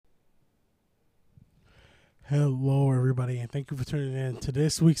Hello, everybody, and thank you for tuning in to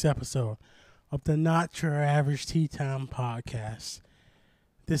this week's episode of the Not Your Average Tea Time podcast.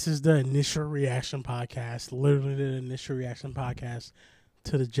 This is the initial reaction podcast, literally the initial reaction podcast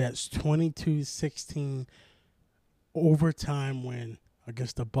to the Jets' 22-16 overtime win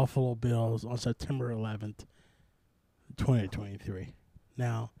against the Buffalo Bills on September 11th, 2023.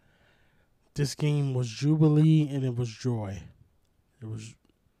 Now, this game was jubilee and it was joy. It was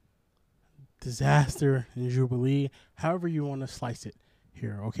disaster and jubilee, however you want to slice it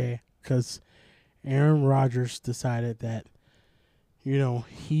here, okay? Because Aaron Rodgers decided that,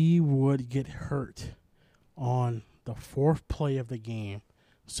 he would get hurt on the fourth play of the game.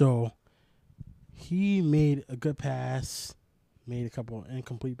 So he made a good pass, made a couple of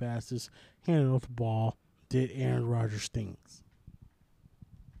incomplete passes, handed off the ball, did Aaron Rodgers things.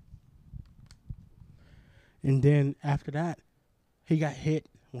 And then after that, he got hit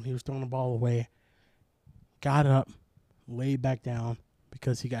when he was throwing the ball away, got up, laid back down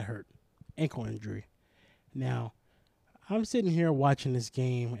because he got hurt. Ankle injury. Now, I'm sitting here watching this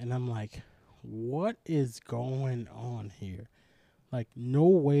game, and I'm like, what is going on here? Like, no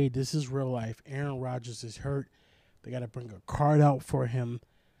way this is real life. Aaron Rodgers is hurt. They got to bring a card out for him.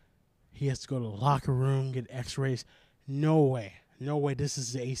 He has to go to the locker room, get x-rays. No way. No way this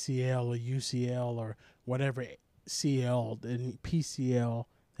is ACL or UCL or whatever CL and PCL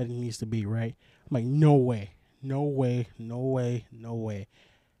that it needs to be, right? I'm like, no way. No way. No way. No way.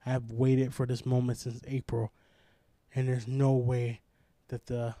 I've waited for this moment since April, and there's no way that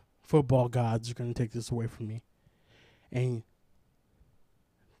the football gods are going to take this away from me. And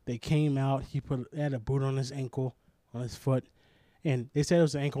they came out. He had a boot on his ankle, on his foot, and they said it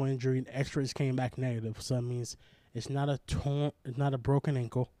was an ankle injury. And X-rays came back negative, so that means it's not a broken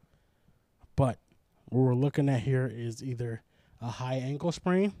ankle. But what we're looking at here is either a high ankle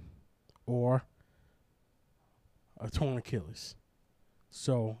sprain or a torn Achilles.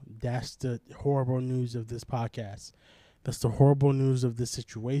 So that's the horrible news of this podcast. That's the horrible news of this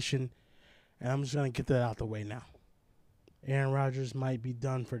situation. And I'm just going to get that out the way now. Aaron Rodgers might be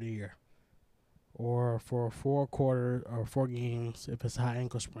done for the year. Or for 4 games if it's a high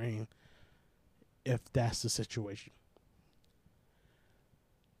ankle sprain, if that's the situation.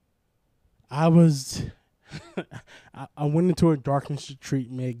 I went into a darkness retreat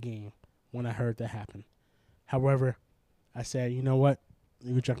mid-game when I heard that happen. However, I said, you know what?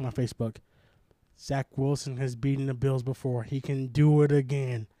 You can check my Facebook. Zach Wilson has beaten the Bills before. He can do it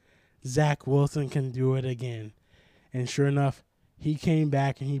again. Zach Wilson can do it again. And sure enough, he came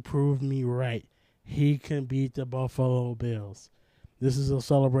back and he proved me right. He can beat the Buffalo Bills. This is a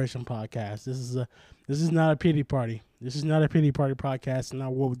celebration podcast. This is not a pity party. This is not a pity party podcast, and I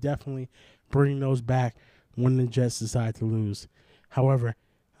will definitely bring those back when the Jets decide to lose. However,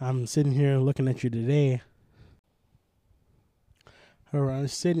 I'm sitting here looking at you today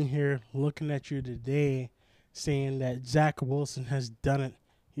saying that Zach Wilson has done it.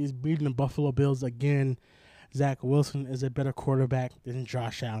 He's beaten the Buffalo Bills again. Zach Wilson is a better quarterback than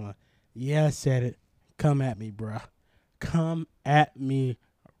Josh Allen. Yeah, I said it. Come at me, bruh. Come at me,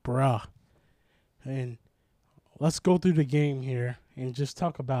 bruh. And let's go through the game here and just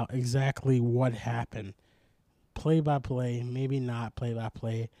talk about exactly what happened. Play by play, maybe not play by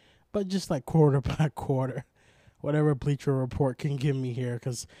play, but just like quarter by quarter. Whatever Bleacher Report can give me here,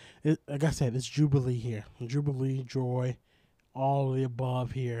 because, like I said, it's Jubilee here. Jubilee, joy, all of the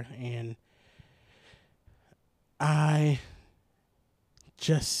above here. And I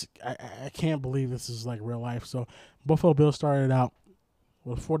can't believe this is like real life. So Buffalo Bills started out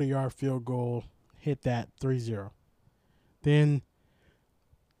with a 40-yard field goal, hit that 3-0. Then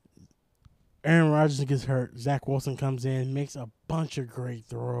Aaron Rodgers gets hurt. Zach Wilson comes in, makes a bunch of great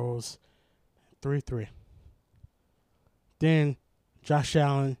throws, 3-3. Then Josh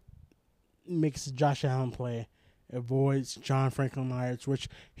Allen makes a Josh Allen play, avoids John Franklin Myers, which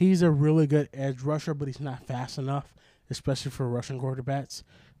he's a really good edge rusher, but he's not fast enough, especially for rushing quarterbacks.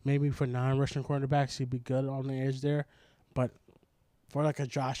 Maybe for non-rushing quarterbacks, he'd be good on the edge there. But for like a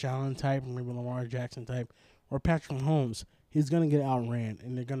Josh Allen type, maybe Lamar Jackson type, or Patrick Mahomes, he's going to get outran,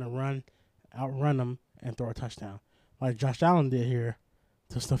 and they're going to outrun him and throw a touchdown. Like Josh Allen did here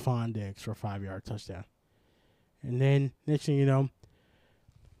to Stephon Diggs for a 5-yard touchdown. And then, next thing you know,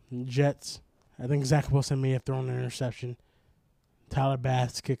 Jets, I think Zach Wilson may have thrown an interception. Tyler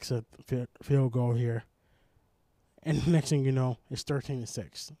Bass kicks a field goal here. And next thing you know, it's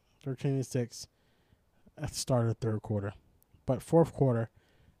 13-6. 13-6 at the start of the third quarter. But fourth quarter,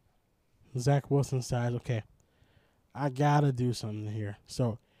 Zach Wilson decides, okay, I got to do something here.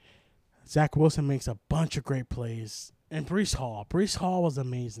 So Zach Wilson makes a bunch of great plays. And Breece Hall was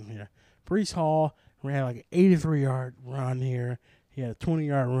amazing here. Breece Hall ran like an 83-yard run here. He had a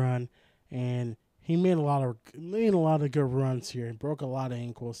 20-yard run, and he made a lot of good runs here. He broke a lot of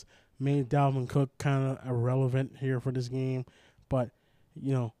ankles, made Dalvin Cook kind of irrelevant here for this game. But,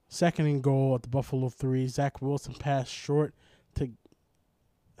 second and goal at the Buffalo 3. Zach Wilson passed short to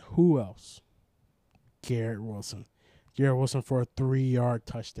who else? Garrett Wilson. Garrett Wilson for a 3-yard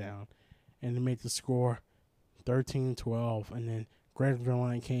touchdown. And they made the score 13-12. And then Greg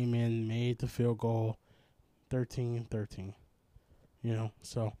Verline came in, made the field goal 13-13.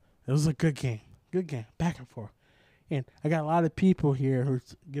 So it was a good game. Good game. Back and forth. And I got a lot of people here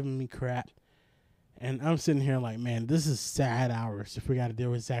who's giving me crap. And I'm sitting here like, man, this is sad hours if we got to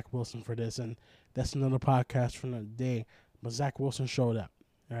deal with Zach Wilson for this. And that's another podcast for another day. But Zach Wilson showed up.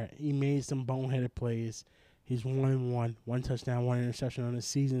 All right. He made some boneheaded plays. He's 1-1. 1 touchdown, 1 interception on the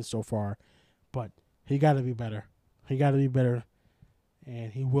season so far. But he got to be better. He got to be better.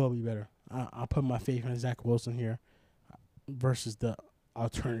 And he will be better. I'll put my faith in Zach Wilson here versus the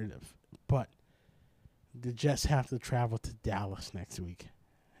alternative. But the Jets have to travel to Dallas next week.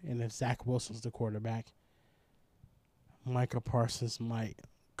 And if Zach Wilson's the quarterback, Micah Parsons might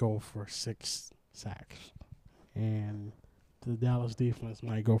go for 6 sacks. And the Dallas defense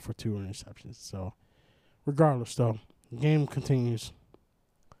might go for 2 interceptions. So, regardless, though, the game continues.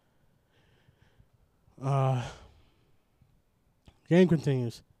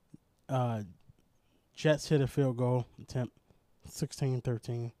 Jets hit a field goal attempt,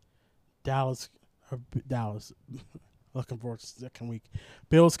 16-13. Dallas, looking forward to the second week.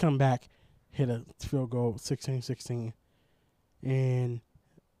 Bills come back, hit a field goal, 16-16. And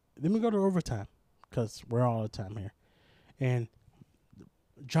then we go to overtime because we're all the time here. And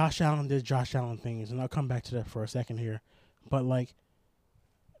Josh Allen did Josh Allen things, and I'll come back to that for a second here. But,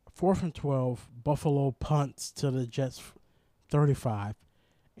 4th and 12, Buffalo punts to the Jets 35.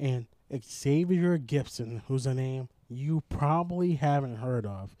 And Xavier Gipson, who's a name you probably haven't heard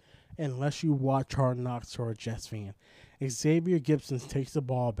of unless you watch Hard Knocks or a Jets fan. Xavier Gipson takes the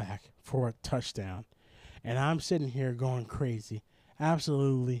ball back for a touchdown. And I'm sitting here going crazy.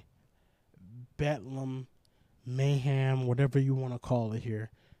 Absolutely bedlam, mayhem, whatever you want to call it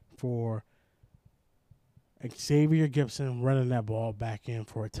here, for Xavier Gipson running that ball back in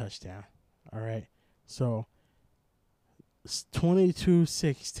for a touchdown. All right. So,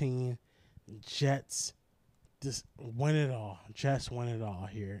 22-16, Jets just win it all. Jets win it all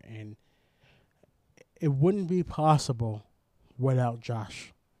here. And it wouldn't be possible without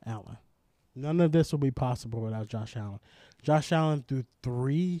Josh Allen. None of this will be possible without Josh Allen. Josh Allen threw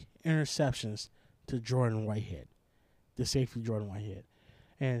 3 interceptions to Jordan Whitehead, the safety Jordan Whitehead.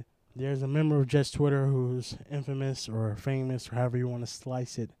 And there's a member of Jets Twitter who's infamous or famous, or however you want to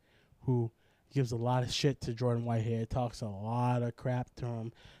slice it, who gives a lot of shit to Jordan Whitehead, talks a lot of crap to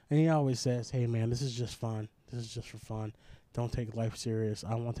him. And he always says, hey, man, this is just fun. This is just for fun. Don't take life serious.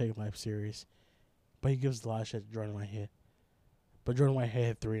 I won't take life serious. But he gives a lot of shit to Jordan Whitehead. But Jordan Whitehead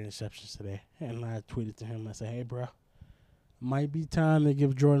had 3 interceptions today. And I tweeted to him. I said, hey, bro, might be time to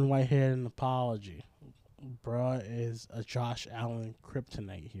give Jordan Whitehead an apology. Bro is a Josh Allen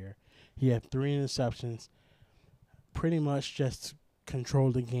kryptonite here. He had 3 interceptions. Pretty much just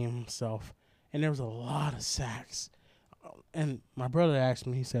controlled the game himself. And there was a lot of sacks. And my brother asked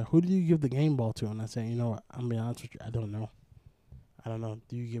me, he said, who do you give the game ball to? And I said, you know what, I'm going to be honest with you, I don't know.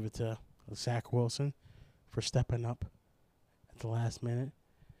 Do you give it to Zach Wilson for stepping up at the last minute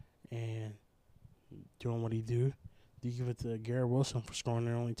and doing what he do? Do you give it to Garrett Wilson for scoring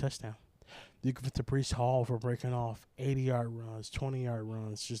their only touchdown? Do you give it to Breece Hall for breaking off 80-yard runs, 20-yard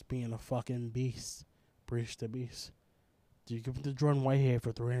runs, just being a fucking beast? Breece the beast. Do you give it to Jordan Whitehead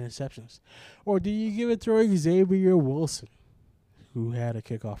for 3 interceptions? Or do you give it to Xavier Wilson, who had a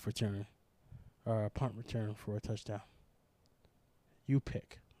kickoff return or a punt return for a touchdown? You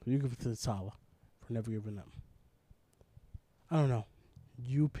pick. You give it to Salah for never giving up. I don't know.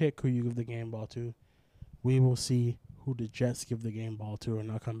 You pick who you give the game ball to. We will see who the Jets give the game ball to,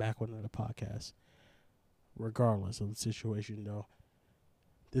 and I'll come back with another podcast. Regardless of the situation, though,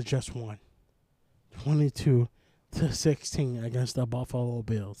 the Jets won 22-16 against the Buffalo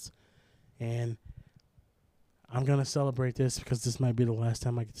Bills. And I'm going to celebrate this because this might be the last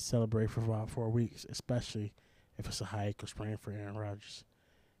time I get to celebrate for about 4 weeks, especially if it's a high ankle sprain for Aaron Rodgers.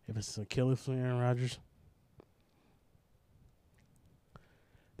 If it's an Achilles for Aaron Rodgers,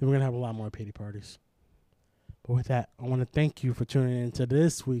 then we're going to have a lot more pity parties. But with that, I want to thank you for tuning in to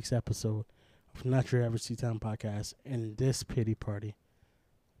this week's episode of Not Your Average Tea Time Podcast and this pity party.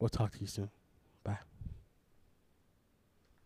 We'll talk to you soon.